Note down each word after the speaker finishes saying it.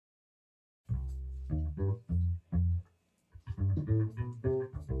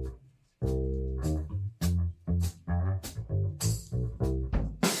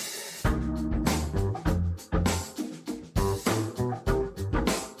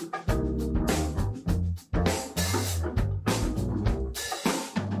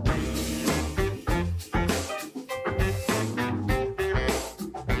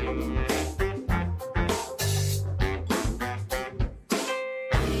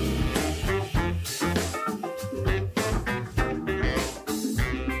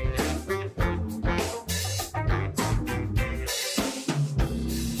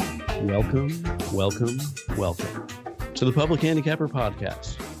Welcome to the Public Handicapper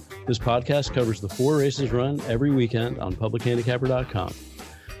Podcast. This podcast covers the 4 races run every weekend on publichandicapper.com.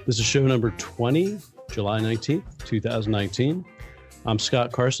 This is show number 20, July 19th, 2019. I'm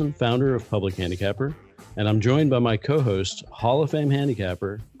Scott Carson, founder of Public Handicapper, and I'm joined by my co-host, Hall of Fame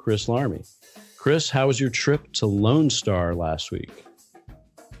handicapper, Chris Larmy. Chris, how was your trip to Lone Star last week?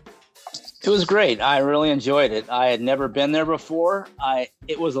 It was great. I really enjoyed it. I had never been there before.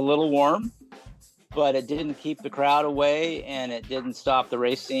 It was a little warm, but it didn't keep the crowd away, and it didn't stop the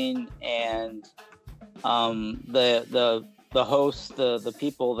racing. And the hosts, the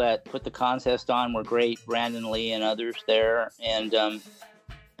people that put the contest on were great, Brandon Lee and others there. And a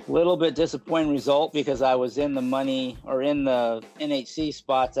little bit disappointing result because I was in the money or in the NHC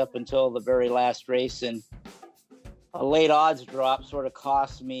spots up until the very last race, and a late odds drop sort of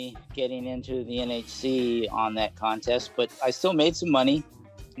cost me getting into the NHC on that contest, but I still made some money,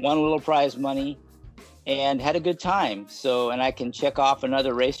 won a little prize money, and had a good time. So, and I can check off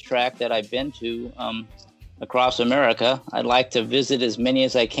another racetrack that I've been to across America. I'd like to visit as many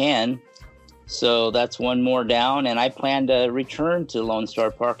as I can. So that's one more down, and I plan to return to Lone Star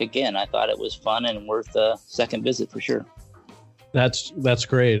Park again. I thought it was fun and worth a second visit for sure. That's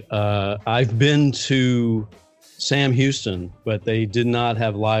great. I've been to Sam Houston, but they did not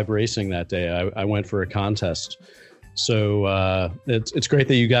have live racing that day. I went for a contest. So it's great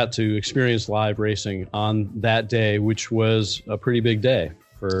that you got to experience live racing on that day, which was a pretty big day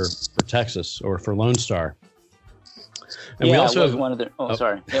for Texas or for Lone Star. And yeah, we also it was one of their.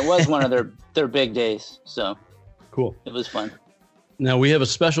 It was one of their big days. So cool. It was fun. Now we have a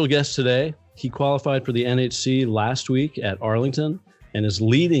special guest today. He qualified for the NHC last week at Arlington and is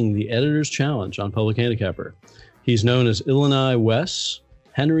leading the Editor's Challenge on Public Handicapper. He's known as Illini Wes,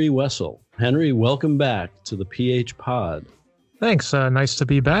 Henry Wessel. Henry, welcome back to the PH Pod. Thanks. Nice to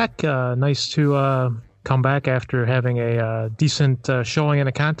be back. Nice to come back after having a decent showing in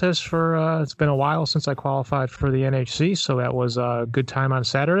a contest for, it's been a while since I qualified for the NHC, so that was a good time on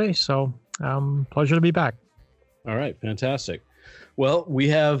Saturday. So pleasure to be back. All right, fantastic. Well, we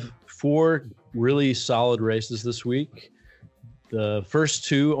have 4 really solid races this week. The first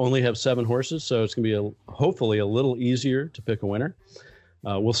 2 only have 7 horses, so it's going to be hopefully a little easier to pick a winner.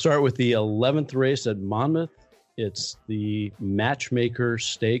 We'll start with the 11th race at Monmouth. It's the Matchmaker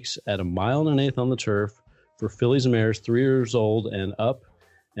Stakes at 1 1/8 on the turf for fillies and mares 3 years old and up.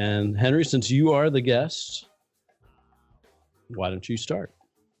 And Henry, since you are the guest, why don't you start?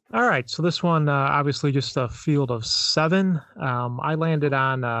 All right, so this one, obviously just a field of 7. I landed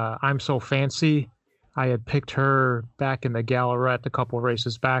on I'm So Fancy. I had picked her back in the Gallarette a couple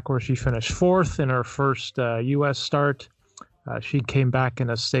races back where she finished 4th in her first U.S. start. She came back in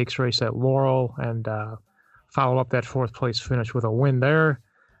a stakes race at Laurel and followed up that 4th place finish with a win there.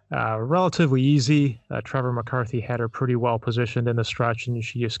 Relatively easy. Trevor McCarthy had her pretty well positioned in the stretch, and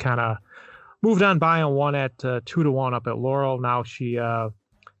she just kind of moved on by and won at 2-1 up at Laurel. Now she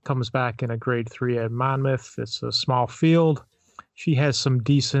comes back in a grade 3 at Monmouth. It's a small field. She has some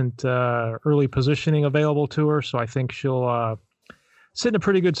decent early positioning available to her, so I think she'll sit in a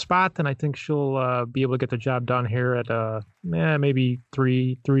pretty good spot, and I think she'll be able to get the job done here at maybe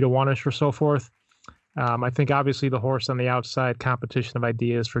 3-1-ish or so forth. I think obviously the horse on the outside, Competition of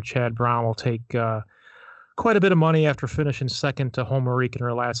Ideas for Chad Brown, will take quite a bit of money after finishing second to Homerique in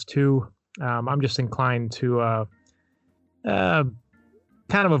her last 2. I'm just inclined to kind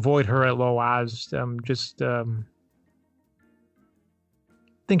of avoid her at low odds.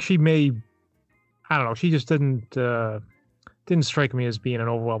 Think she may, I don't know, she just didn't strike me as being an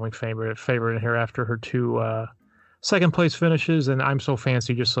overwhelming favorite in here after her 2 second place finishes, and I'm So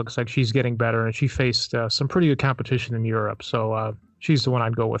Fancy just looks like she's getting better, and she faced some pretty good competition in Europe, so she's the one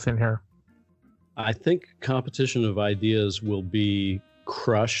I'd go with in here. I think Competition of Ideas will be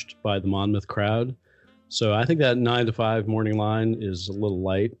crushed by the Monmouth crowd, so I think that 9-5 morning line is a little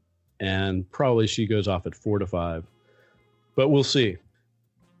light, and probably she goes off at 4-5, but we'll see.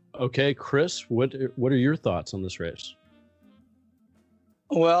 Okay, Chris, what are your thoughts on this race?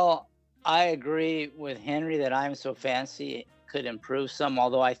 Well, I agree with Henry that I'm So Fancy could improve some,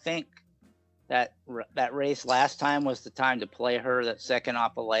 although I think that race last time was the time to play her, that second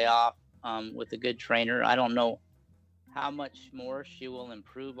off a layoff with a good trainer. I don't know how much more she will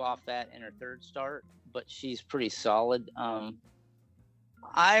improve off that in her third start, but she's pretty solid.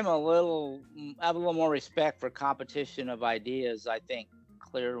 I have a little more respect for Competition of Ideas. I think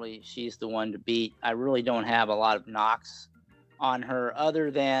clearly she's the one to beat. I really don't have a lot of knocks on her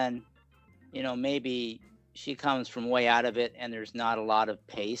other than, maybe she comes from way out of it and there's not a lot of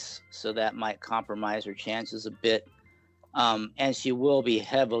pace, so that might compromise her chances a bit. And she will be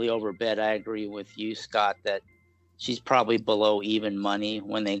heavily overbet. I agree with you, Scott, that she's probably below even money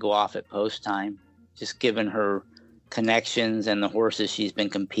when they go off at post time, just given her connections and the horses she's been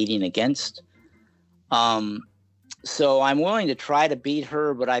competing against. So I'm willing to try to beat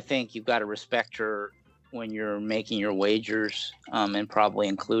her, but I think you've got to respect her when you're making your wagers, and probably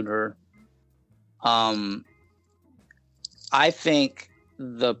include her. I think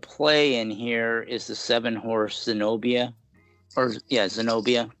the play in here is the 7-horse Zenobia.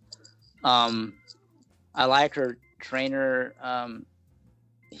 Zenobia. I like her trainer.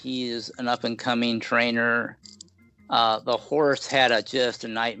 He is an up-and-coming trainer. The horse had just a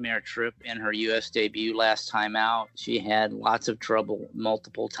nightmare trip in her U.S. debut last time out. She had lots of trouble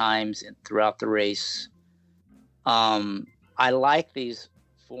multiple times throughout the race. I like these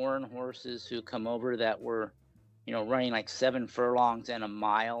foreign horses who come over that were, running like 7 furlongs and a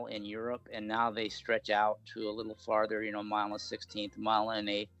mile in Europe, and now they stretch out to a little farther, mile and a 16th, mile and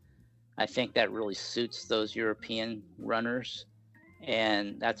an 8th. I think that really suits those European runners,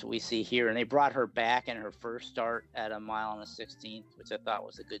 and that's what we see here. And they brought her back in her first start at a mile and a 16th, which I thought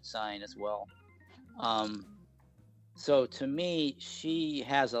was a good sign as well. So to me, she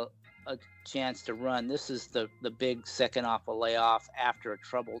has a chance to run. This is the big second off a layoff after a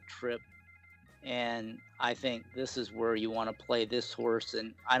troubled trip, and I think this is where you want to play this horse.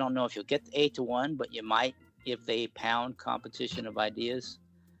 And I don't know if you'll get 8-1, but you might if they pound Competition of Ideas.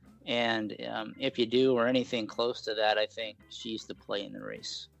 And if you do, or anything close to that, I think she's the play in the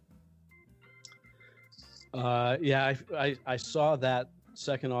race. I saw that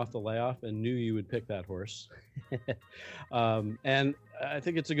second off the layoff and knew you would pick that horse. And I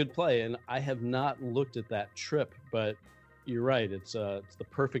think it's a good play. And I have not looked at that trip, but you're right. It's the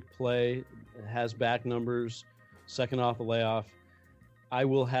perfect play. It has back numbers, second off the layoff. I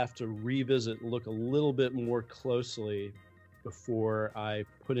will have to revisit, look a little bit more closely before I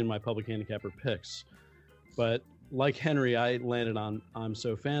put in my public handicapper picks. But like Henry, I landed on I'm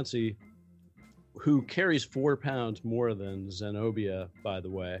So Fancy, who carries 4 pounds more than Zenobia, by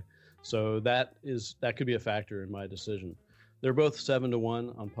the way. So that could be a factor in my decision. They're both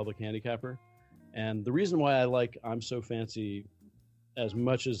 7-1 on public handicapper. And the reason why I like I'm So Fancy as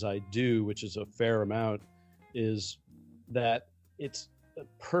much as I do, which is a fair amount, is that it's a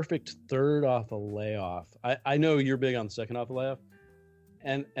perfect third off a layoff. I know you're big on second off a layoff,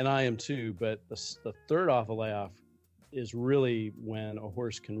 and I am too, but the third off a layoff is really when a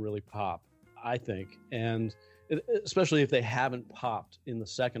horse can really pop, I think, and especially if they haven't popped in the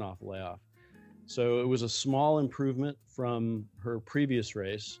second off a layoff. So it was a small improvement from her previous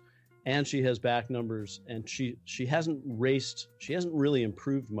race, and she has back numbers, and she hasn't really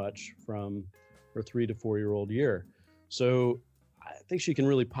improved much from her 3 to 4 year old year. So I think she can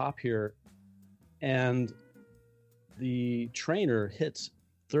really pop here. And the trainer hits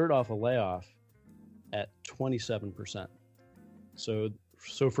third off a layoff at 27%. So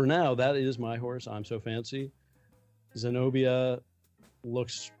for now, that is my horse, I'm So Fancy. Zenobia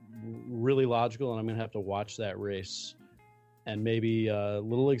looks really logical, and I'm going to have to watch that race. And maybe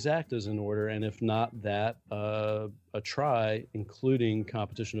Little Exact is in order, and if not that, a try, including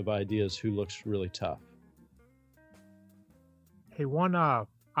Competition of Ideas, who looks really tough. Hey, one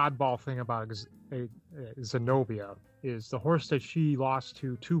oddball thing about Zenobia is the horse that she lost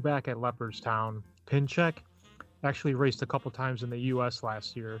to 2 back at Leopardstown, Pincheck, actually raced a couple times in the U.S.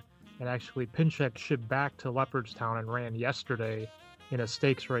 last year, and actually Pincheck shipped back to Leopardstown and ran yesterday in a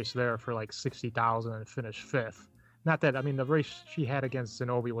stakes race there for like 60,000 and finished 5th. Not that, I mean, the race she had against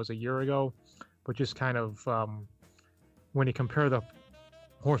Zenobia was a year ago, but just kind of when you compare the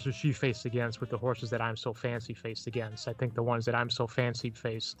horses she faced against with the horses that I'm So Fancy faced against, I think the ones that I'm So Fancy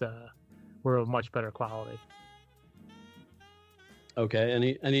faced were of much better quality.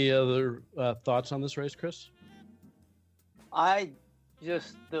 Okay. Any other thoughts on this race, Chris?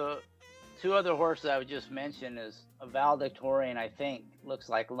 The 2 other horses I would just mention is a Valedictorian, I think, looks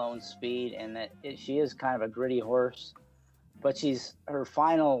like Lone Speed, and that she is kind of a gritty horse, but her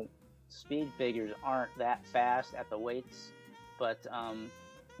final speed figures aren't that fast at the weights. But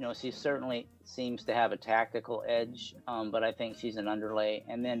she certainly seems to have a tactical edge, but I think she's an underlay.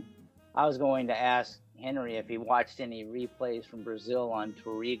 And then I was going to ask Henry if he watched any replays from Brazil on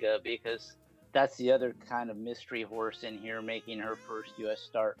Toriga, because that's the other kind of mystery horse in here, making her first U.S.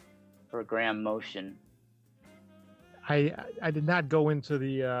 start for Graham Motion. I did not go into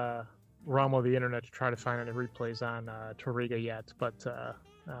the realm of the internet to try to find any replays on Toriga yet, but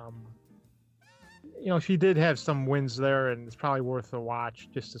she did have some wins there, and it's probably worth a watch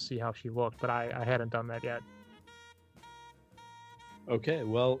just to see how she looked, but I hadn't done that yet. Okay,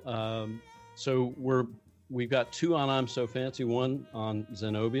 well, so we've got 2 on I'm So Fancy, 1 on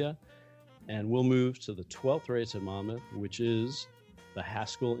Zenobia, and we'll move to the 12th race at Monmouth, which is the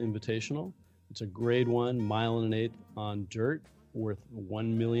Haskell Invitational. It's a grade 1 mile and an 1/8 on dirt, worth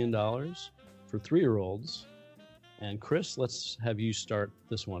 $1 million for 3-year-olds. And Chris, let's have you start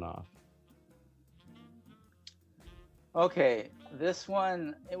this one off. Okay, this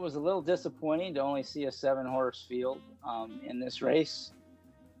one, it was a little disappointing to only see a 7-horse field in this race.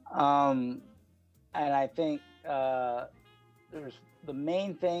 And I think there's the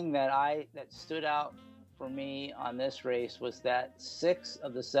main thing that stood out for me on this race was that 6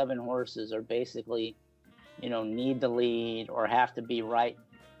 of the 7 horses are basically, need the lead or have to be right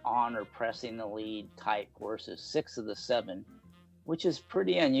on or pressing the lead type horses. 6 of the 7, which is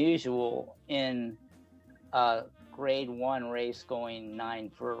pretty unusual in a grade 1 race going 9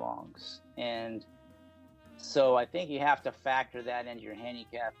 furlongs. And so I think you have to factor that into your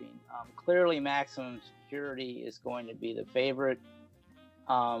handicapping. Clearly, Maximum Security is going to be the favorite.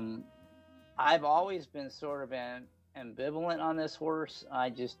 I've always been sort of ambivalent on this horse. I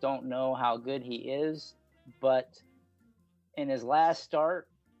just don't know how good he is. But in his last start,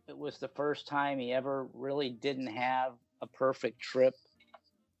 it was the first time he ever really didn't have a perfect trip.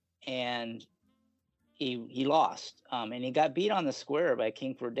 And he lost. And he got beat on the square by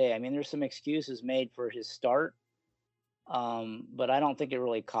King for a Day. I mean, there's some excuses made for his start. But I don't think it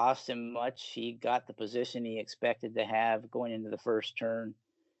really cost him much. He got the position he expected to have going into the first turn.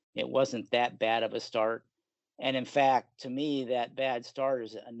 It wasn't that bad of a start. And in fact, to me, that bad start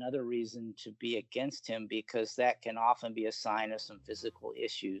is another reason to be against him, because that can often be a sign of some physical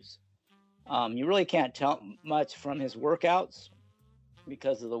issues. You really can't tell much from his workouts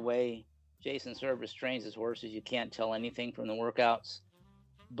because of the way Jason Service trains his horses. You can't tell anything from the workouts.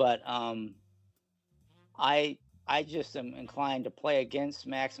 But I just am inclined to play against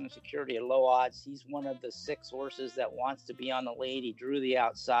Maximum Security at low odds. He's one of the 6 horses that wants to be on the lead. He drew the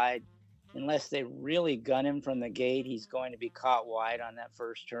outside. Unless they really gun him from the gate, he's going to be caught wide on that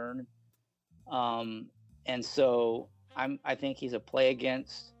first turn. And so I think he's a play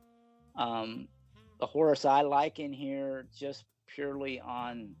against. The horse I like in here, just purely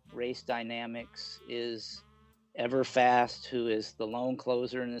on race dynamics, is Everfast, who is the lone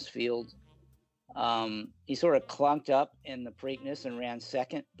closer in this field. He sort of clunked up in the Preakness and ran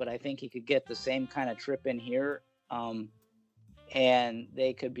second, but I think he could get the same kind of trip in here. And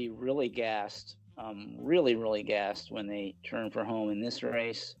they could be really gassed, really, really gassed when they turn for home in this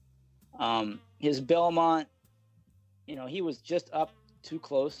race. His Belmont, he was just up too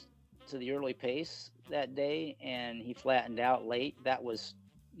close to the early pace that day, and he flattened out late. That was,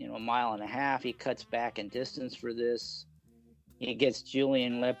 a 1.5 miles. He cuts back in distance for this. He gets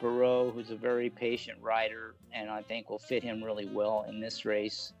Julien Leparoux, who's a very patient rider, and I think will fit him really well in this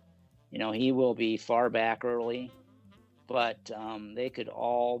race. He will be far back early, but they could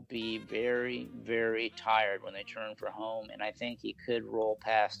all be very, very tired when they turn for home, and I think he could roll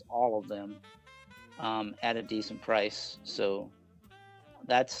past all of them at a decent price. So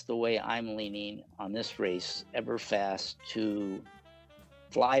that's the way I'm leaning on this race, Everfast, to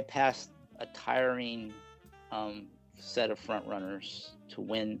fly past a tiring set of front runners to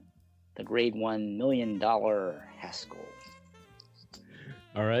win the grade 1 $1 million Haskell.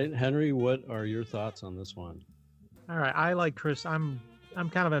 All right, Henry, what are your thoughts on this one? All right, I like Chris. I'm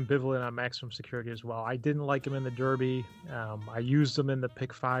kind of ambivalent on Maximum Security as well. I didn't like him in the Derby. I used him in the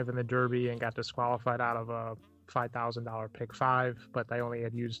pick 5 in the Derby and got disqualified out of a $5,000 pick 5, but I only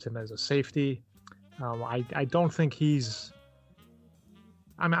had used him as a safety. I don't think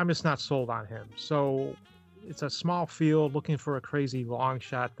I'm just not sold on him. So it's a small field looking for a crazy long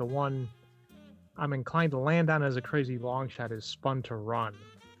shot. The one I'm inclined to land on as a crazy long shot is Spun to Run,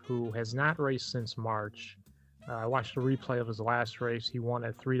 who has not raced since March. I watched a replay of his last race. He won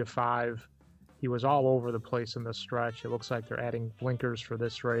at 3-5. He was all over the place in the stretch. It looks like they're adding blinkers for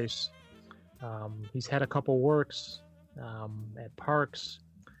this race. He's had a couple works at Parks.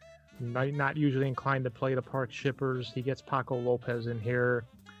 Not usually inclined to play the Park shippers. He gets Paco Lopez in here,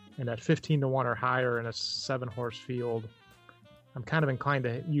 and at 15-1 or higher in a 7-horse field, I'm kind of inclined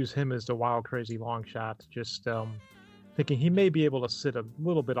to use him as the wild, crazy long shot. Just thinking he may be able to sit a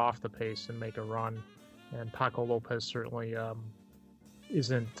little bit off the pace and make a run. And Paco Lopez certainly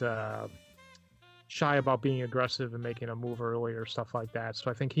isn't shy about being aggressive and making a move early or stuff like that.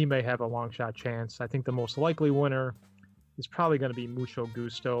 So I think he may have a long shot chance. I think the most likely winner is probably going to be Mucho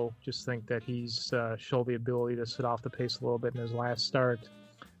Gusto. Just think that he's showed the ability to sit off the pace a little bit in his last start.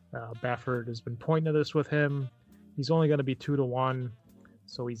 Baffert has been pointing to this with him. He's only going to be 2-1,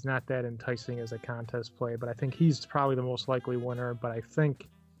 so he's not that enticing as a contest play. But I think he's probably the most likely winner. But I think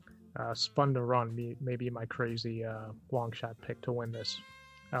Spun to Run may be my crazy long shot pick to win this.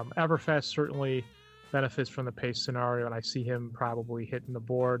 Everfast certainly benefits from the pace scenario, and I see him probably hitting the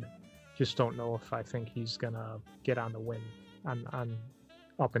board. Just don't know if I think he's gonna get on the win, on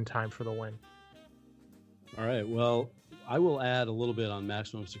up in time for the win. All right. Well, I will add a little bit on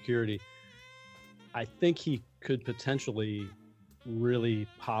Maximum Security. I think he could potentially really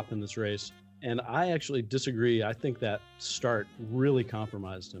pop in this race, and I actually disagree. I think that start really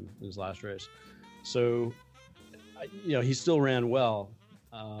compromised him in his last race. So, he still ran well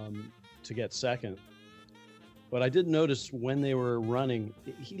to get second. But I did notice when they were running,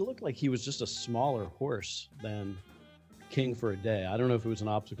 he looked like he was just a smaller horse than King for a Day. I don't know if it was an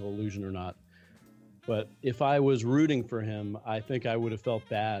optical illusion or not. But if I was rooting for him, I think I would have felt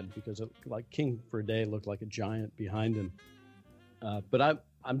bad because King for a Day looked like a giant behind him. But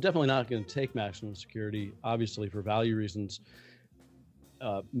I'm definitely not going to take Maximum Security, obviously for value reasons,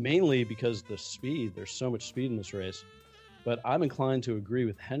 mainly because the speed. There's so much speed in this race. But I'm inclined to agree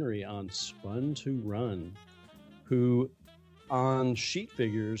with Henry on Spun to Run, who on sheet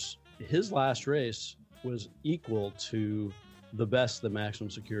figures, his last race was equal to the best that Maximum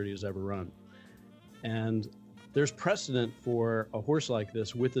Security has ever run. And there's precedent for a horse like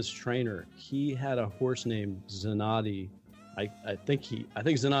this with this trainer. He had a horse named Zanotti. I think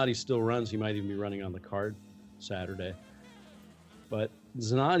Zanotti still runs. He might even be running on the card Saturday. But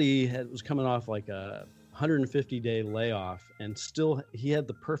Zanotti was coming off like a 150-day layoff, and still he had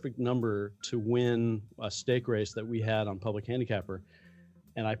the perfect number to win a stake race that we had on Public Handicapper.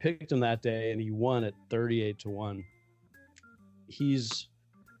 And I picked him that day, and he won at 38-1.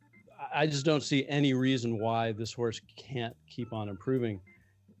 I just don't see any reason why this horse can't keep on improving.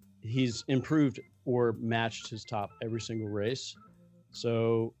 He's improved or matched his top every single race.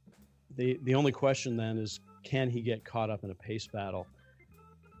 So the only question then is, can he get caught up in a pace battle?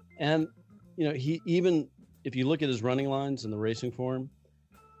 And he, even if you look at his running lines and the racing form,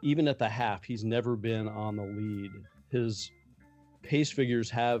 even at the half, he's never been on the lead. His pace figures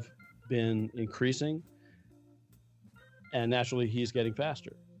have been increasing, and naturally he's getting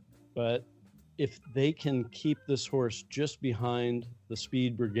faster. But if they can keep this horse just behind the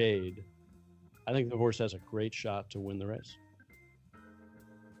Speed Brigade, I think the horse has a great shot to win the race.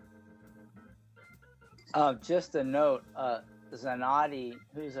 Just a note, Zanotti,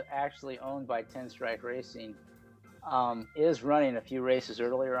 who's actually owned by 10 Strike Racing, is running a few races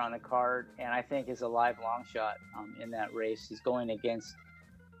earlier on the card, and I think is a live long shot in that race. He's going against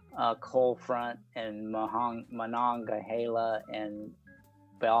Coal Front and Monongahela and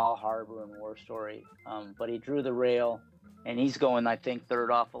Bell Harbor and War Story. But he drew the rail, and he's going, I think,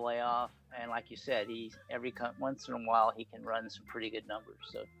 third off a layoff. And like you said, once in a while he can run some pretty good numbers.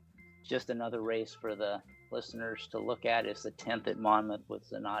 So just another race for the listeners to look at is the 10th at Monmouth with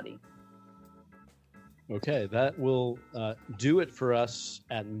Zanotti. Okay, that will do it for us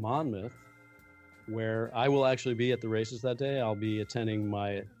at Monmouth, where I will actually be at the races that day. I'll be attending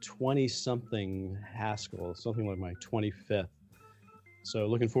my 20-something Haskell, something like my 25th. So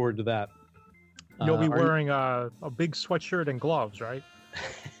looking forward to that. You'll be wearing a big sweatshirt and gloves, right?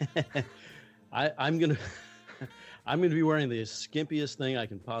 I'm gonna be wearing the skimpiest thing I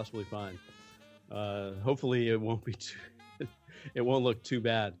can possibly find. Hopefully, it won't look too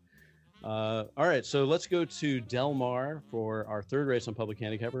bad. All right, so let's go to Del Mar for our third race on Public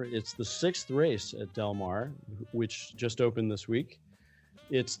Handicapper. It's the 6th race at Del Mar, which just opened this week.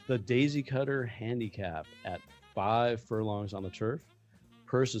 It's the Daisy Cutter Handicap at 5 furlongs on the turf.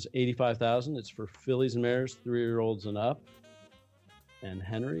 Purse is $85,000. It's for fillies and mares, 3-year-olds and up. And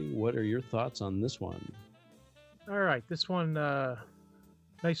Henry, what are your thoughts on this one? All right, this one,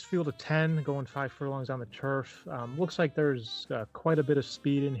 nice field of 10, going 5 furlongs on the turf. Looks like there's quite a bit of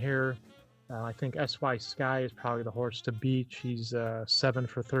speed in here. I think SY Sky is probably the horse to beat. She's 7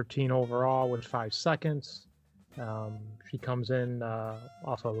 for 13 overall with 5 seconds. She comes in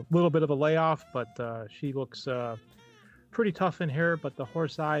off a little bit of a layoff, but she looks pretty tough in here. But the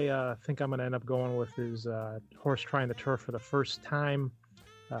horse I think I'm going to end up going with is horse trying the turf for the first time.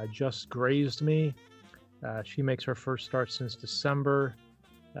 Just Grazed Me. She makes her first start since December.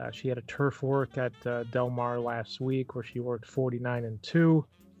 She had a turf work at Del Mar last week where she worked 49-2.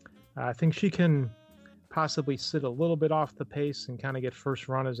 I think she can possibly sit a little bit off the pace and kind of get first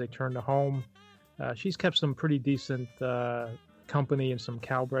run as they turn to home. She's kept some pretty decent company in some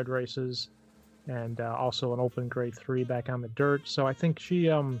Calbred races, and also an open grade 3 back on the dirt. So I think she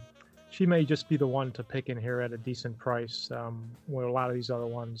may just be the one to pick in here at a decent price, where a lot of these other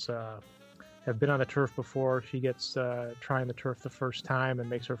ones have been on the turf before. She gets trying the turf the first time and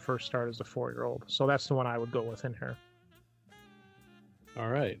makes her first start as a 4-year-old. So that's the one I would go with in here. All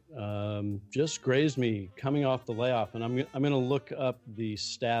right. Just Grazed Me coming off the layoff, and I'm going to look up the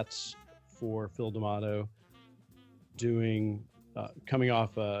stats for Phil D'Amato coming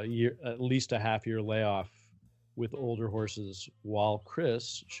off a year, at least a half-year layoff with older horses, while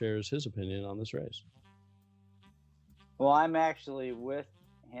Chris shares his opinion on this race. Well, I'm actually with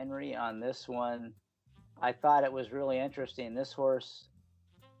Henry on this one. I thought it was really interesting. This horse,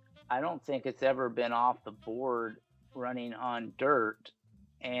 I don't think it's ever been off the board running on dirt,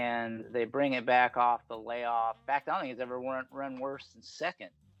 and they bring it back off the layoff. In fact, I don't think it's ever run worse than second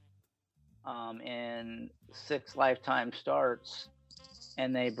in 6 lifetime starts,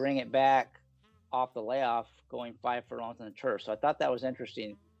 and they bring it back off the layoff going 5 furlongs on the turf. So I thought that was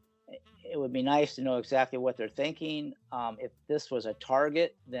interesting. It would be nice to know exactly what they're thinking. If this was a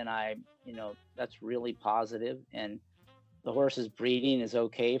target, then that's really positive, and the horse's breeding is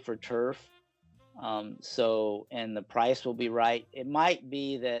okay for turf. And the price will be right. It might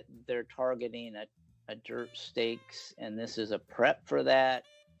be that they're targeting a dirt stakes, and this is a prep for that,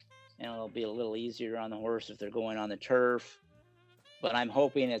 and it'll be a little easier on the horse if they're going on the turf. But I'm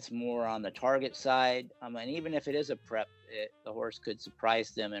hoping it's more on the target side. And even if it is a prep, the horse could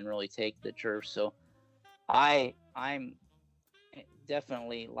surprise them and really take the turf. So I'm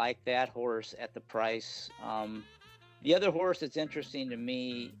definitely like that horse at the price. The other horse that's interesting to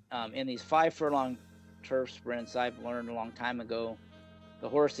me in these 5 furlong turf sprints, I've learned a long time ago, the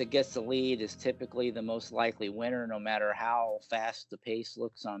horse that gets the lead is typically the most likely winner, no matter how fast the pace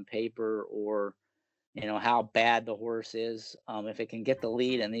looks on paper or how bad the horse is. If it can get the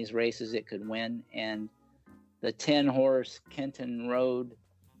lead in these races, it could win. And the 10 horse Kenton Road,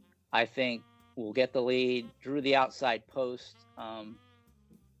 I think, will get the lead, drew the outside post.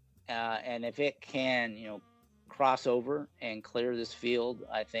 And if it can, cross over and clear this field,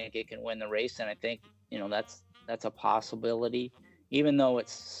 I think it can win the race. And I think, that's a possibility, even though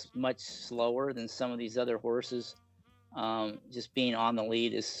it's much slower than some of these other horses. Just being on the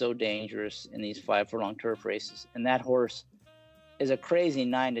lead is so dangerous in these 5 furlong turf races. And that horse is a crazy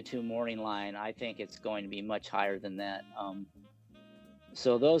 9-2 morning line. I think it's going to be much higher than that.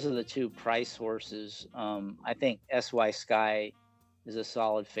 So those are the 2 price horses. I think SY Sky is a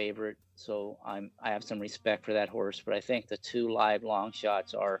solid favorite. So I have some respect for that horse, but I think the 2 live long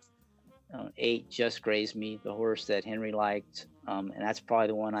shots are 8 Just Grazed Me, the horse that Henry liked. And that's probably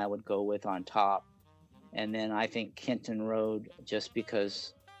the one I would go with on top. And then I think Kenton Road, just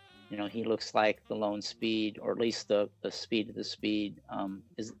because, he looks like the lone speed, or at least the speed of the speed,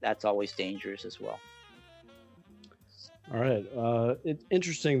 that's always dangerous as well. All right. It's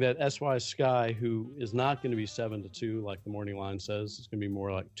interesting that SY Sky, who is not going to be 7-2, like the morning line says, it's going to be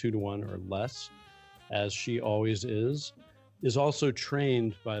more like 2-1 or less, as she always is also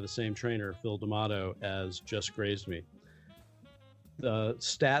trained by the same trainer, Phil D'Amato, as Just Grazed Me. The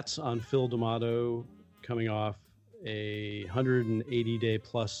stats on Phil D'Amato coming off a 180-day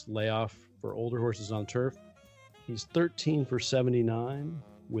plus layoff for older horses on turf. He's 13 for 79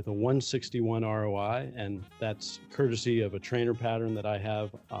 with a 161 ROI, and that's courtesy of a trainer pattern that I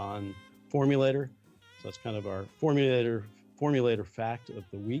have on Formulator. So that's kind of our formulator fact of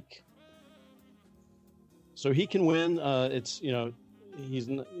the week. So he can win. He's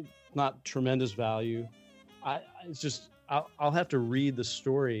not tremendous value. I'll have to read the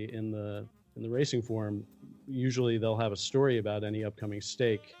story in the racing form. Usually they'll have a story about any upcoming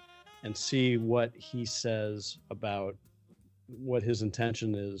stake and see what he says about what his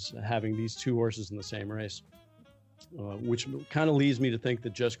intention is having these 2 horses in the same race, which kind of leads me to think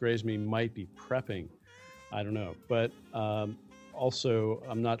that Just Grazed Me might be prepping. I don't know. But also,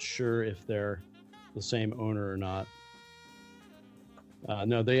 I'm not sure if they're the same owner or not.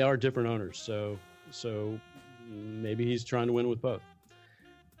 No, they are different owners. So maybe he's trying to win with both.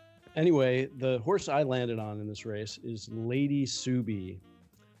 Anyway, the horse I landed on in this race is Lady Subi.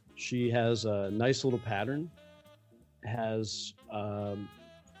 She has a nice little pattern.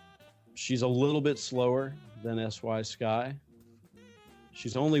 She's a little bit slower than SY Sky.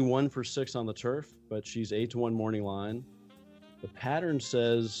 She's only 1 for 6 on the turf, but she's 8-1 morning line. The pattern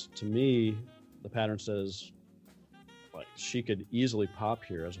says to me the pattern says like she could easily pop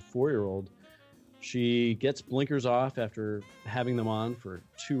here as a 4-year-old. She gets blinkers off after having them on for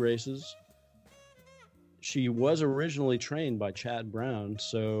 2 races. She was originally trained by Chad Brown,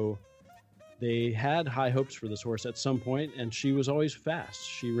 so they had high hopes for this horse at some point, and she was always fast.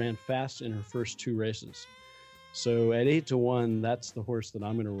 She ran fast in her first 2 races. So at 8-1, that's the horse that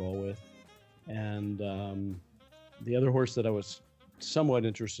I'm going to roll with. And the other horse that I was somewhat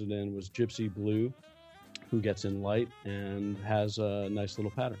interested in was Gypsy Blue, who gets in light and has a nice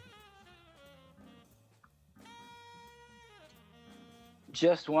little pattern.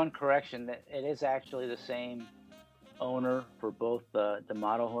 Just one correction, that it is actually the same owner for both the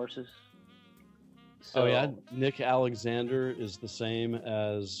D'Amato horses. So, oh yeah, Nick Alexander is the same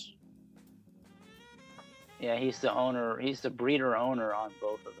as... Yeah, he's the owner. He's the breeder owner on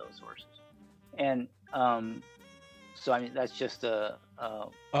both of those horses. And so, I mean, that's just a...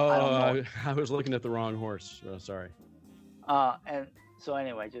 I was looking at the wrong horse. Sorry. And so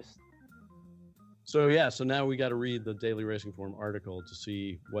anyway, just... So yeah, so now we got to read the Daily Racing Form article to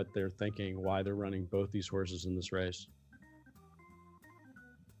see what they're thinking, why they're running both these horses in this race.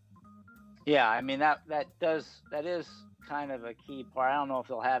 Yeah, I mean that is kind of a key part. I don't know if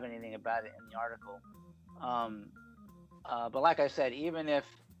they'll have anything about it in the article, but like I said, even if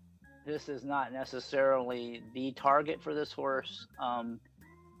this is not necessarily the target for this horse,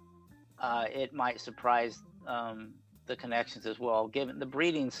 it might surprise the connections as well. Given the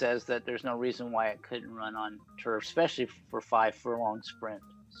breeding says that there's no reason why it couldn't run on turf, especially for 5 furlong sprint.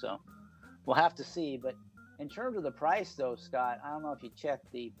 So we'll have to see. But in terms of the price, though, Scott, I don't know if you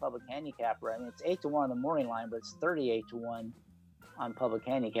checked the public handicapper. I mean, it's 8-1 on the morning line, but it's 38-1 on public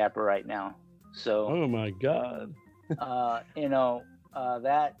handicapper right now. So, oh my God,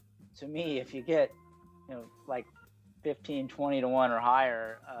 that to me, if you get, like 15, 20 to 1 or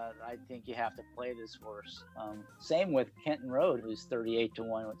higher, I think you have to play this horse. Same with Kenton Road, who's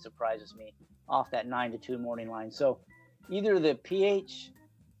 38-1, which surprises me, off that 9-2 morning line. So either the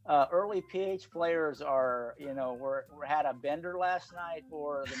early PH players are, we had a bender last night,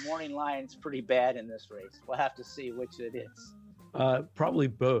 or the morning line's pretty bad in this race. We'll have to see which it is. Probably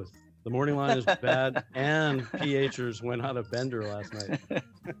both. The morning line is bad, and PHers went on a bender last night.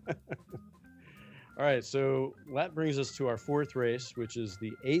 All right, so that brings us to our 4th race, which is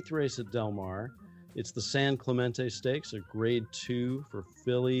the 8th race at Del Mar. It's the San Clemente Stakes, a grade 2 for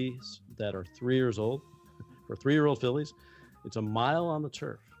fillies that are 3 years old, for 3-year-old fillies. It's a mile on the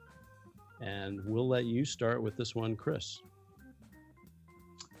turf. And we'll let you start with this one, Chris.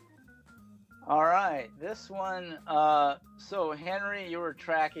 All right, this one. So, Henry, you were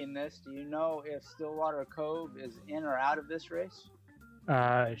tracking this. Do you know if Stillwater Cove is in or out of this race?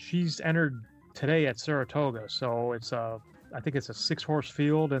 She's entered today at Saratoga, so I think it's a 6-horse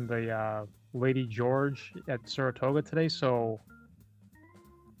field in the Lady George at Saratoga today. So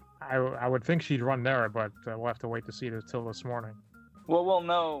I would think she'd run there, but we'll have to wait to see it until this morning. Well, we'll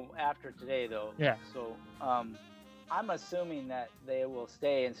know after today, though. Yeah. So I'm assuming that they will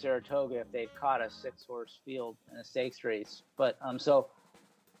stay in Saratoga if they've caught a 6-horse field in a stakes race. But so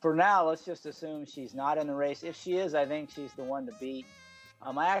for now, let's just assume she's not in the race. If she is, I think she's the one to beat.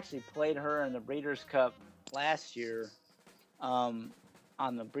 I actually played her in the Breeders' Cup last year on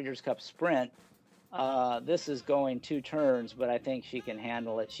the Breeders' Cup Sprint. This is going 2 turns, but I think she can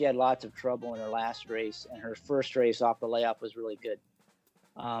handle it. She had lots of trouble in her last race, and her first race off the layoff was really good.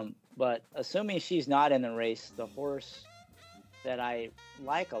 But assuming she's not in the race, the horse that I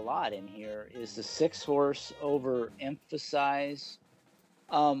like a lot in here is the 6-horse over Emphasize.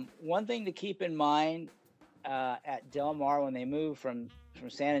 One thing to keep in mind at Del Mar when they move from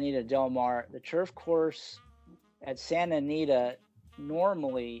Santa Anita to Del Mar, the turf course at Santa Anita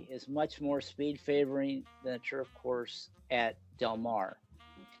normally is much more speed favoring than the turf course at Del Mar.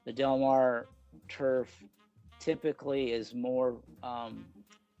 The Del Mar turf typically is more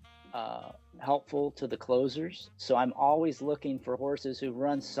helpful to the closers. So I'm always looking for horses who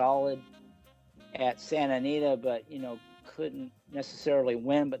run solid at Santa Anita, but couldn't necessarily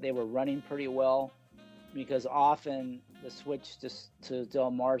win, but they were running pretty well, because often the switch to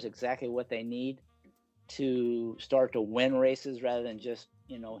Del Mar is exactly what they need to start to win races rather than just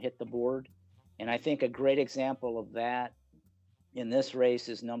hit the board. And I think a great example of that in this race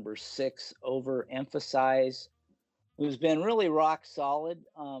is number 6 over Emphasize, who's been really rock solid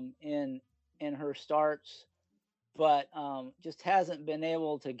in her starts, but just hasn't been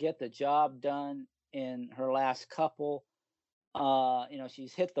able to get the job done in her last couple.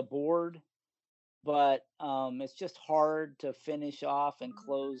 She's hit the board, but it's just hard to finish off and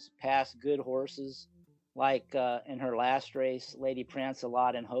close past good horses like in her last race, Lady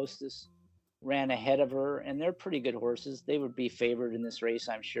Prance-A-Lot and Hostess. ran ahead of her, and they're pretty good horses. They would be favored in this race,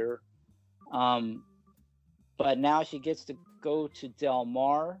 I'm sure. But now she gets to go to Del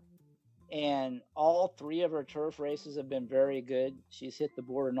Mar, and all three of her turf races have been very good. She's hit the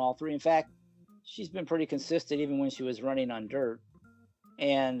board in all three. In fact, she's been pretty consistent even when she was running on dirt.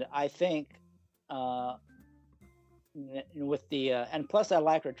 And I think with the and plus I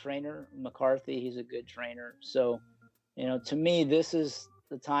like her trainer, McCarthy. He's a good trainer. So, to me, this is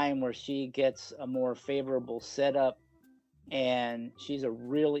the time where she gets a more favorable setup, and she's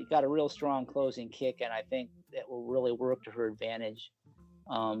got a real strong closing kick, and I think that will really work to her advantage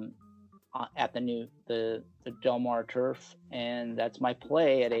at the Del Mar turf. And that's my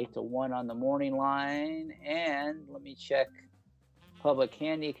play at 8-1 on the morning line. And let me check Public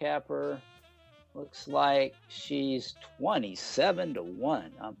Handicapper. Looks like she's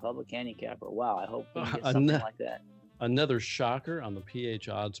 27-1 on Public Handicapper. Wow, I hope we get something like that. Another shocker on the PH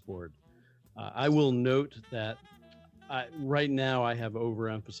odds board. I will note that right now I have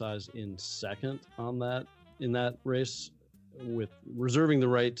overemphasized in second on that in that race, with reserving the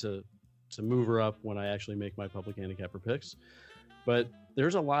right to move her up when I actually make my Public Handicapper picks. But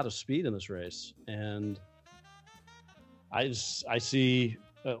there's a lot of speed in this race, and I see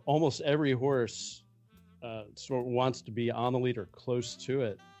almost every horse sort of wants to be on the lead or close to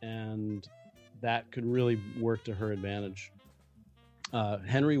it, and that could really work to her advantage.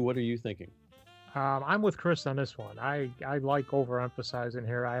 Henry, what are you thinking? I'm with Chris on this one. I like overemphasizing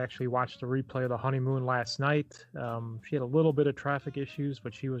here. I actually watched the replay of the Honeymoon last night. She had a little bit of traffic issues,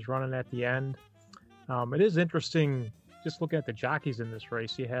 but she was running at the end. It is interesting just looking at the jockeys in this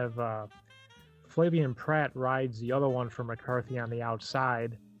race. You have Flavien Prat rides the other one for McCarthy on the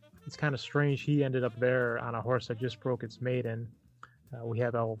outside. It's kind of strange he ended up there on a horse that just broke its maiden. We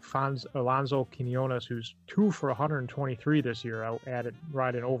have Alonso Quinones, who's 2 for 123 this year,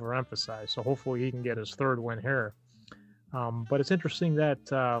 riding overemphasized. So hopefully he can get his third win here. But it's interesting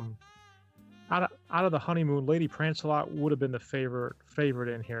that out of the Honeymoon, Lady Prancelot would have been the favorite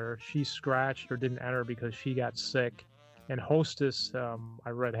in here. She scratched or didn't enter because she got sick. And Hostess, I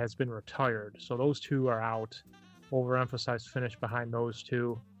read, has been retired. So those two are out. Overemphasized finish behind those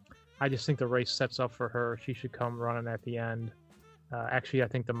two. I just think the race sets up for her. She should come running at the end. Actually, I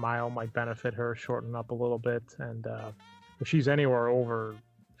think the mile might benefit her, shorten up a little bit. And if she's anywhere over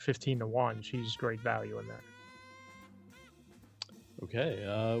 15-1, she's great value in that. Okay.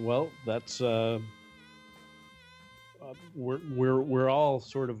 Well, that's we're all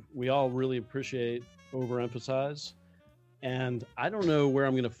we all really appreciate overemphasize. And I don't know where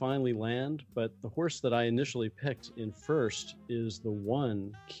I'm going to finally land, but the horse that I initially picked in first is the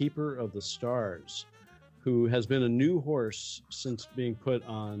one Keeper of the Stars, who has been a new horse since being put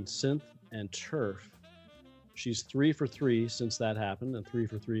on synth and turf. She's 3 for 3 since that happened, and 3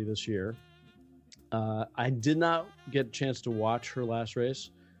 for 3 this year. I did not get a chance to watch her last race,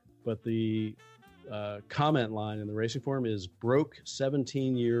 but the comment line in the racing forum is broke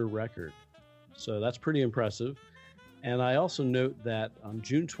 17-year record. So that's pretty impressive. And I also note that on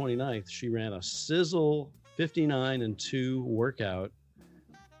June 29th, she ran a sizzle 59-2 workout,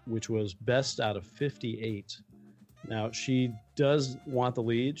 which was best out of 58. Now, she does want the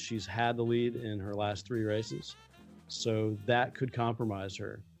lead. She's had the lead in her last 3 races, so that could compromise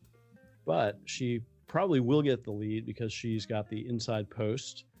her. But she probably will get the lead because she's got the inside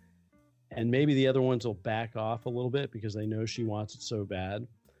post, and maybe the other ones will back off a little bit because they know she wants it so bad.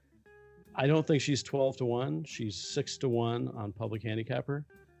 I don't think she's 12-1. She's 6-1 on Public Handicapper.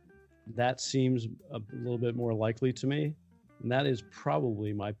 That seems a little bit more likely to me. And that is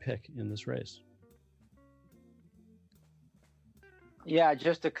probably my pick in this race. Yeah,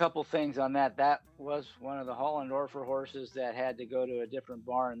 just a couple things on that. That was one of the Hollendorfer horses that had to go to a different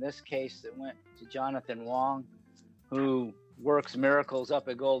barn. In this case, it went to Jonathan Wong, who works miracles up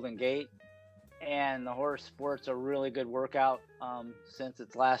at Golden Gate. And the horse sports a really good workout since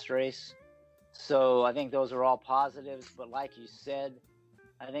its last race. So I think those are all positives. But like you said,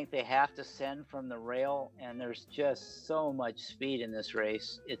 I think they have to send from the rail, and there's just so much speed in this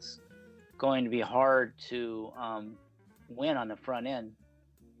race. It's going to be hard to win on the front end.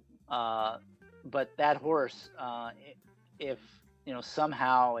 But that horse, if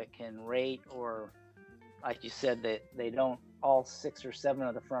somehow it can rate, or like you said, that they don't, all 6 or 7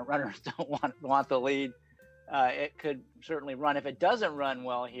 of the front runners don't want the lead, it could certainly run. If it doesn't run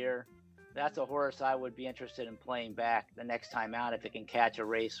well here, that's a horse I would be interested in playing back the next time out if it can catch a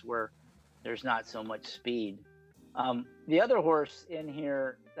race where there's not so much speed. The other horse in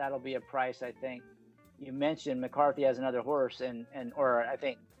here, that'll be a price, I think. You mentioned McCarthy has another horse, or I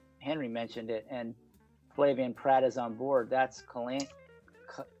think Henry mentioned it, and Flavien Prat is on board. That's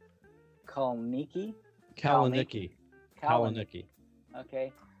Kalnicki. Kalanicky.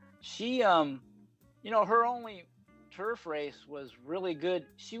 Okay. She, her only turf race was really good.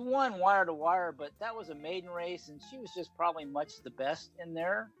 She won wire to wire, but that was a maiden race, and she was just probably much the best in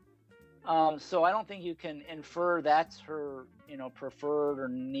there. So I don't think you can infer that's her, preferred or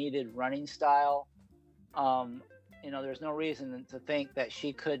needed running style. There's no reason to think that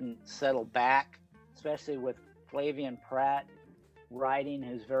she couldn't settle back, especially with Flavien Prat riding,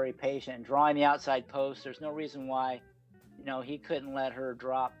 who's very patient and drawing the outside post. There's no reason why, he couldn't let her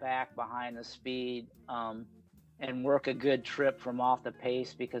drop back behind the speed and work a good trip from off the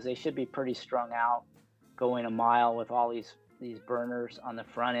pace, because they should be pretty strung out going a mile with all these burners on the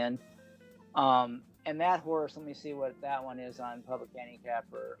front end. And that horse, let me see what that one is on Public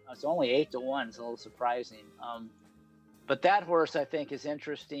Handicapper. It's only 8-1. It's a little surprising. But that horse, I think, is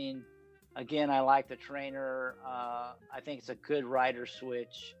interesting. Again, I like the trainer. I think it's a good rider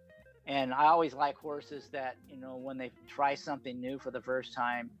switch. And I always like horses that, when they try something new for the first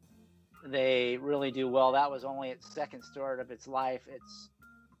time, they really do well. That was only its second start of its life.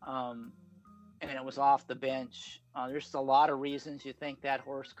 And it was off the bench. There's a lot of reasons you think that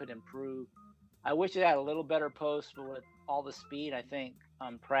horse could improve. I wish it had a little better post, but with all the speed, I think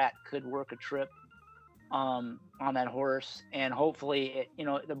Prat could work a trip on that horse. And hopefully,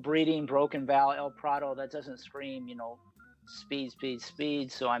 the breeding Broken Val El Prado, that doesn't scream,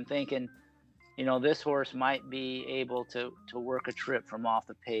 speed. So I'm thinking, this horse might be able to work a trip from off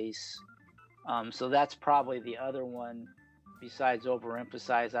the pace. So that's probably the other one besides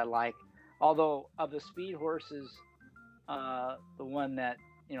Overemphasize I like. Although of the speed horses, the one that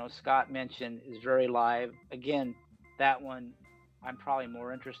Scott mentioned is Very Live. Again, that one I'm probably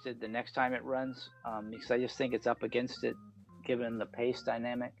more interested the next time it runs, because I just think it's up against it given the pace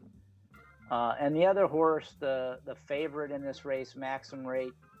dynamic. And the other horse, the favorite in this race, Maxim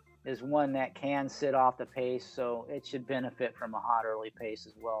Rate, is one that can sit off the pace, so it should benefit from a hot early pace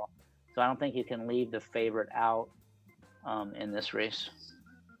as well. So I don't think you can leave the favorite out in this race.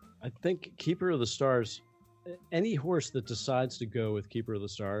 I think Keeper of the Stars, any horse that decides to go with Keeper of the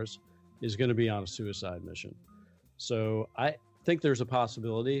Stars is going to be on a suicide mission. So I think there's a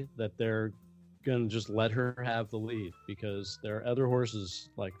possibility that they're going to just let her have the lead, because there are other horses,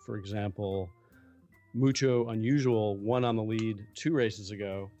 like, for example, Mucho Unusual won on the lead 2 races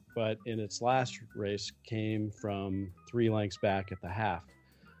ago, but in its last race came from 3 lengths back at the half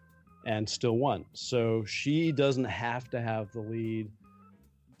and still won. So she doesn't have to have the lead.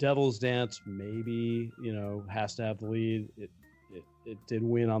 Devil's Dance maybe, has to have the lead. It did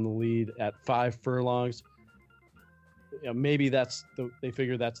win on the lead at 5 furlongs. Maybe they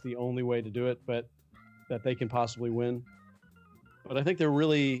figure that's the only way to do it, but that they can possibly win. But I think they're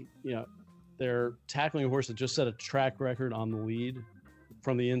really, they're tackling a horse that just set a track record on the lead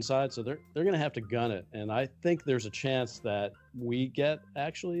from the inside, so they're going to have to gun it. And I think there's a chance that we get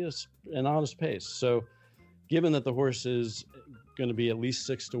actually an honest pace. So given that the horse is going to be at least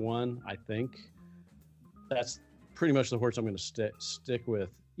 6-1, I think that's pretty much the horse I'm going to stick with,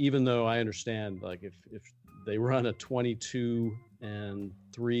 even though I understand, like, if they run a 22-3,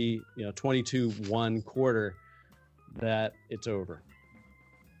 22-1 quarter, that it's over.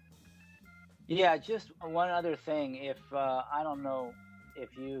 Yeah, just one other thing. If I don't know if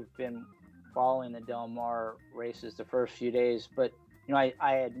you've been following the Del Mar races the first few days, but I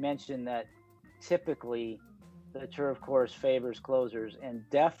had mentioned that typically the turf course favors closers, and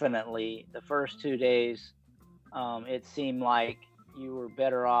definitely the first 2 days, it seemed like you were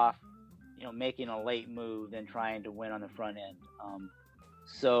better off, making a late move than trying to win on the front end.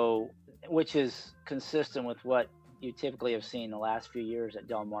 So, which is consistent with what you typically have seen the last few years at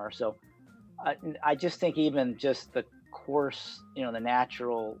Del Mar. So, I just think even just the course, the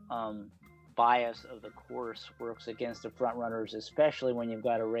natural bias of the course works against the front runners, especially when you've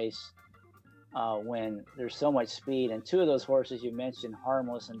got a race when there's so much speed. And 2 of those horses you mentioned,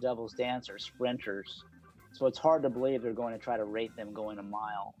 Harmless and Devil's Dance, are sprinters. So it's hard to believe they're going to try to rate them going a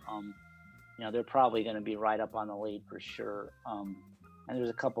mile. They're probably going to be right up on the lead for sure. And there's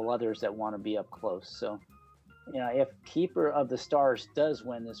a couple others that want to be up close. So, if Keeper of the Stars does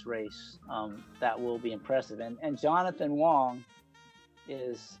win this race, that will be impressive. And Jonathan Wong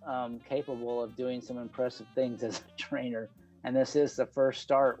is capable of doing some impressive things as a trainer. And this is the first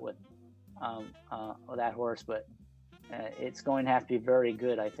start with that horse, but it's going to have to be very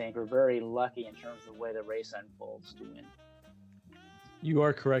good, I think, or very lucky in terms of the way the race unfolds to win. You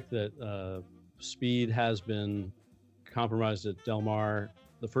are correct that speed has been compromised at Del Mar.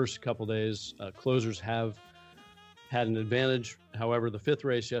 The first couple days, closers have had an advantage. However, the 5th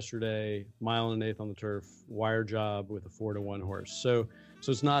race yesterday, 1.1 miles on the turf, wire job with a 4-1 horse. So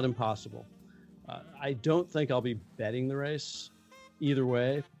So it's not impossible. I don't think I'll be betting the race either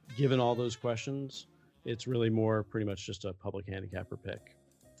way, given all those questions. It's really more pretty much just a public handicapper pick.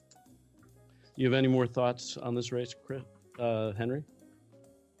 You have any more thoughts on this race, Chris, Henry?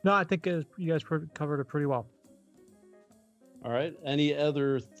 No, I think you guys covered it pretty well. All right. Any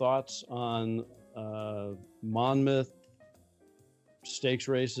other thoughts on Monmouth stakes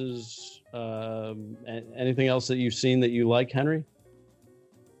races? Anything else that you've seen that you like, Henry?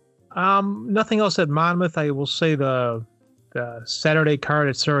 Nothing else at Monmouth. I will say the Saturday card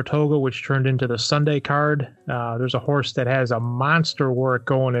at Saratoga, which turned into the Sunday card. There's a horse that has a monster work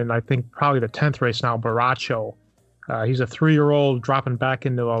going in, I think, probably the 10th race now, Baracho. He's a 3-year-old dropping back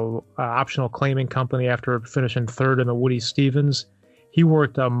into a optional claiming company after finishing 3rd in the Woody Stevens. He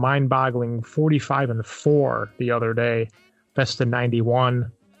worked a mind-boggling 45-4 the other day, best of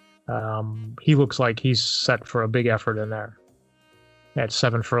 91. He looks like he's set for a big effort in there at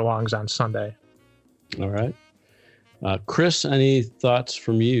 7 furlongs on Sunday. All right. Chris, any thoughts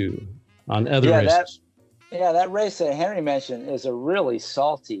from you on other races? That race that Henry mentioned is a really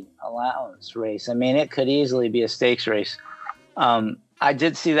salty allowance race. I mean, it could easily be a stakes race. I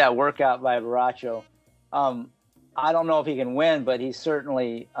did see that workout by Baracho. I don't know if he can win, but he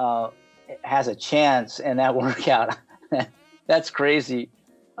certainly has a chance in that workout. That's crazy.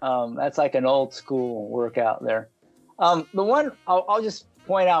 That's like an old school workout there. The one I'll just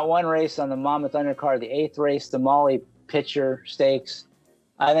point out one race on the Monmouth undercard, the 8th race, the Molly Pitcher Stakes.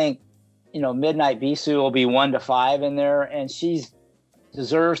 I think, Midnight Bisou will be 1-5 in there, and she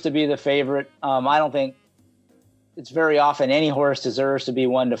deserves to be the favorite. I don't think it's very often any horse deserves to be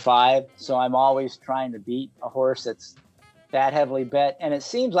 1-5. So I'm always trying to beat a horse that's that heavily bet. And it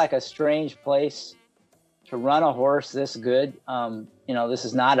seems like a strange place to run a horse this good. This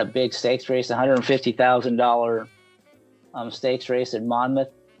is not a big stakes race, $150,000 stakes race at Monmouth.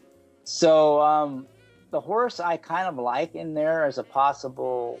 So the horse I kind of like in there as a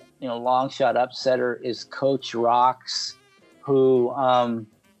possible, long shot upsetter is Coach Rocks, who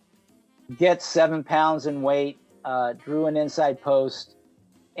gets 7 pounds in weight, drew an inside post,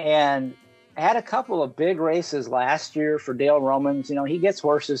 and had a couple of big races last year for Dale Romans. He gets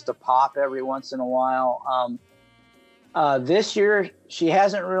horses to pop every once in a while. This year, she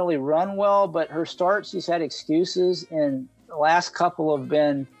hasn't really run well, but her starts, she's had excuses, and the last couple have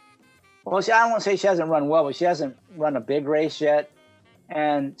been, I don't want to say she hasn't run well, but she hasn't run a big race yet.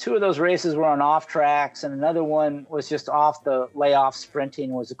 And 2 of those races were on off tracks, and another one was just off the layoff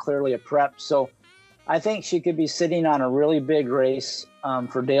sprinting, was clearly a prep. So I think she could be sitting on a really big race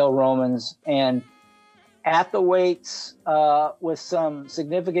for Dale Romans. And at the weights, with some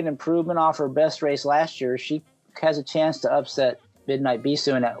significant improvement off her best race last year, she has a chance to upset Midnight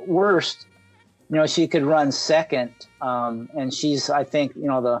Bisou. And at worst, she could run second. And she's, I think,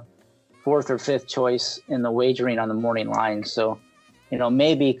 the 4th or 5th choice in the wagering on the morning line. So,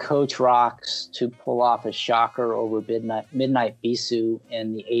 maybe Coach Rocks to pull off a shocker over Midnight Bisou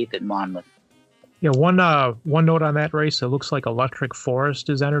in the 8th at Monmouth. Yeah, one note on that race, it looks like Electric Forest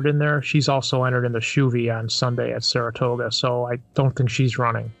is entered in there. She's also entered in the Chuvie on Sunday at Saratoga, so I don't think she's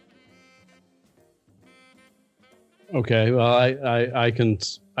running. Okay, well, I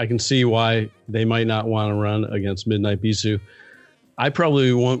can see why they might not want to run against Midnight Bisou. I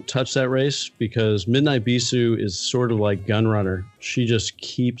probably won't touch that race because Midnight Bisou is sort of like Gunrunner. She just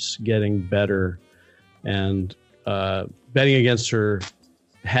keeps getting better, and betting against her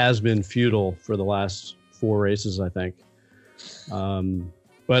has been futile for the last 4 races, I think.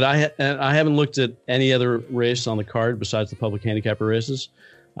 But I haven't looked at any other race on the card besides the public handicapper races.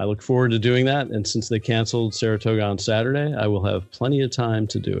 I look forward to doing that, and since they canceled Saratoga on Saturday, I will have plenty of time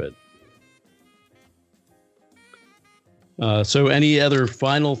to do it. So any other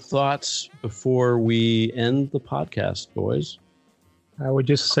final thoughts before we end the podcast, boys? I would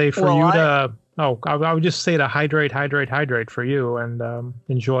just say I would just say to hydrate for you, and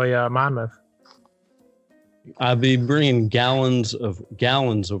enjoy Monmouth. I'll be bringing gallons of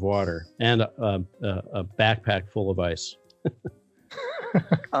water and a backpack full of ice.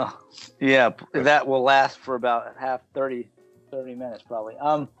 Yeah, that will last for about 30 minutes probably.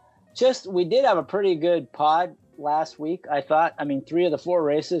 We did have a pretty good pod last week, I thought. 3 of the 4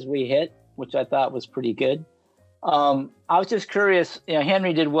 races we hit, which I thought was pretty good. I was just curious,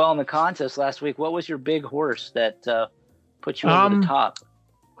 Henry did well in the contest last week. What was your big horse that put you over the top?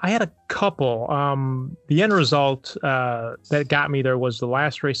 I had a couple. The end result that got me there was the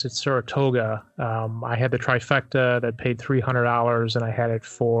last race at Saratoga. I had the trifecta that paid $300, and I had it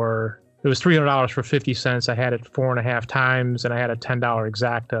it was $300 for 50 cents. I had it 4.5 times, and I had a $10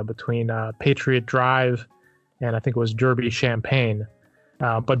 exacta between Patriot Drive and I think it was Derby Champagne.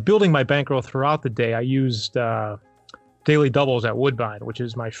 But building my bankroll throughout the day, I used daily doubles at Woodbine, which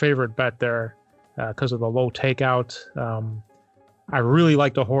is my favorite bet there because of the low takeout. I really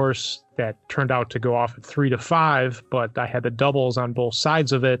liked a horse that turned out to go off at 3-5, but I had the doubles on both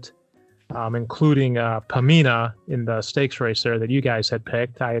sides of it, including Pamina in the stakes race there that you guys had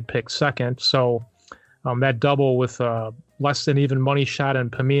picked. I had picked second. So that double with less than even money shot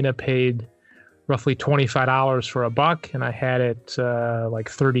and Pamina paid roughly $25 for $1, and I had it like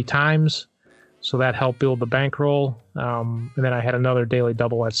 30 times. So that helped build the bankroll. And then I had another daily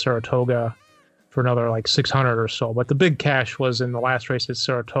double at Saratoga for another like 600 or so. But the big cash was in the last race at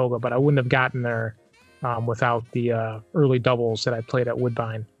Saratoga, but I wouldn't have gotten there without the early doubles that I played at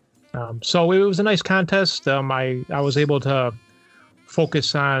Woodbine. So it was a nice contest. I was able to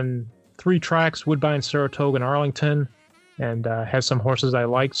focus on 3 tracks, Woodbine, Saratoga, and Arlington, and had some horses I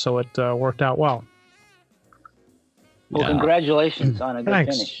liked, so it worked out well. Well, congratulations on a good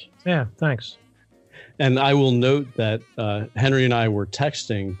finish. Yeah, thanks. And I will note that Henry and I were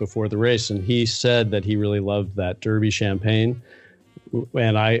texting before the race, and he said that he really loved that Derby Champagne.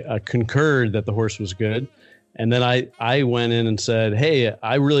 And I concurred that the horse was good. And then I went in and said, hey,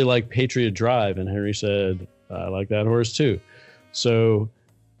 I really like Patriot Drive. And Henry said, I like that horse too. So,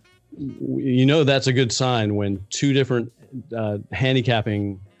 that's a good sign when 2 different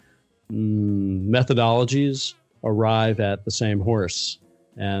handicapping methodologies arrive at the same horse.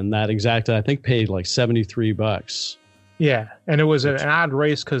 And that I think paid like $73. Yeah, and it was an odd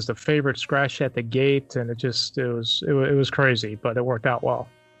race because the favorite scratched at the gate, and it was crazy, but it worked out well.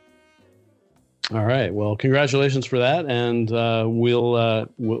 All right, well, congratulations for that, and we'll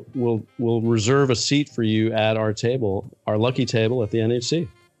reserve a seat for you at our table, our lucky table at the NHC.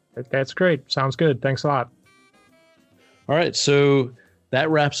 That's great. Sounds good. Thanks a lot. All right, so that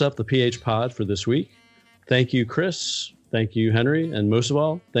wraps up the PH Pod for this week. Thank you, Chris. Thank you, Henry. And most of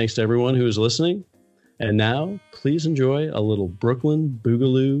all, thanks to everyone who is listening. And now, please enjoy a little Brooklyn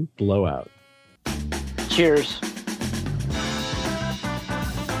Boogaloo blowout. Cheers.